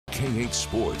K8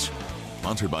 Sports.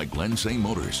 Sponsored by Glen Say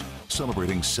Motors,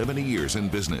 celebrating 70 years in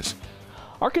business.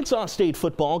 Arkansas State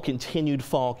football continued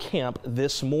fall camp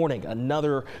this morning.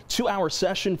 Another 2-hour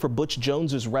session for Butch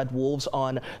Jones's Red Wolves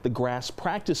on the grass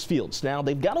practice fields. Now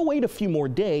they've got to wait a few more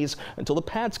days until the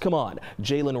pads come on.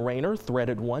 Jalen Rayner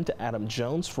threaded one to Adam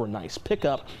Jones for a nice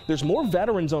pickup. There's more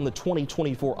veterans on the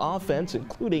 2024 offense,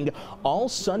 including all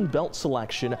Sun Belt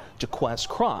selection Jaquez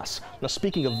Cross. Now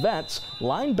speaking of vets,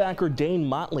 linebacker Dane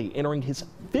Motley entering his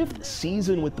 5th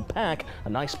season with the Pack. A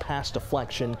nice pass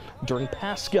deflection during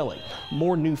pass scaling.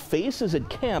 More new faces at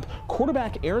camp.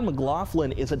 Quarterback Aaron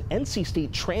McLaughlin is an NC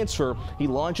State transfer. He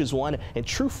launches one, and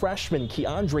true freshman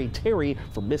Keandre Terry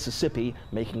from Mississippi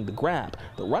making the grab.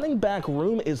 The running back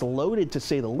room is loaded, to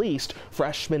say the least.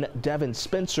 Freshman Devin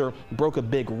Spencer broke a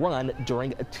big run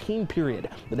during a team period.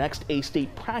 The next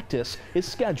A-State practice is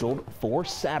scheduled for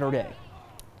Saturday.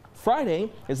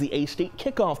 Friday is the A-State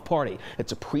Kickoff Party.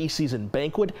 It's a preseason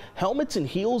banquet, helmets and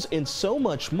heels, and so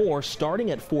much more starting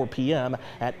at 4 p.m.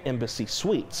 at Embassy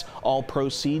Suites. All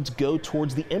proceeds go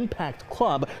towards the Impact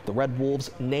Club, the Red Wolves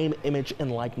Name, Image,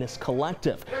 and Likeness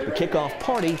Collective. The Kickoff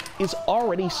Party is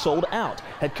already sold out.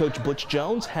 Head coach Butch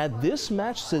Jones had this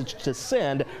message to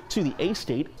send to the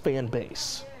A-State fan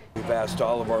base. We've asked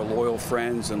all of our loyal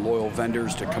friends and loyal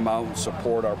vendors to come out and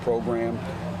support our program,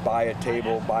 buy a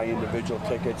table, buy individual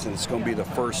tickets, and it's going to be the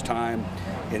first time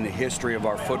in the history of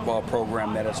our football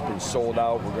program that it's been sold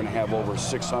out. We're going to have over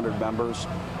 600 members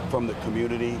from the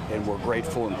community, and we're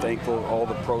grateful and thankful. All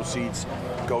the proceeds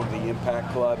go to the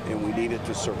Impact Club, and we need it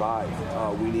to survive.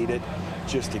 We need it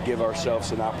just to give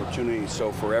ourselves an opportunity.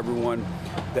 So for everyone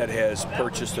that has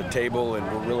purchased a table, and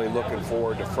we're really looking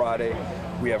forward to Friday.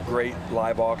 We have great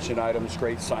live auction items,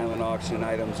 great silent auction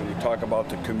items, and we talk about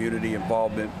the community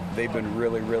involvement. They've been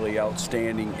really, really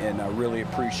outstanding, and I really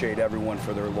appreciate everyone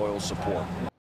for their loyal support.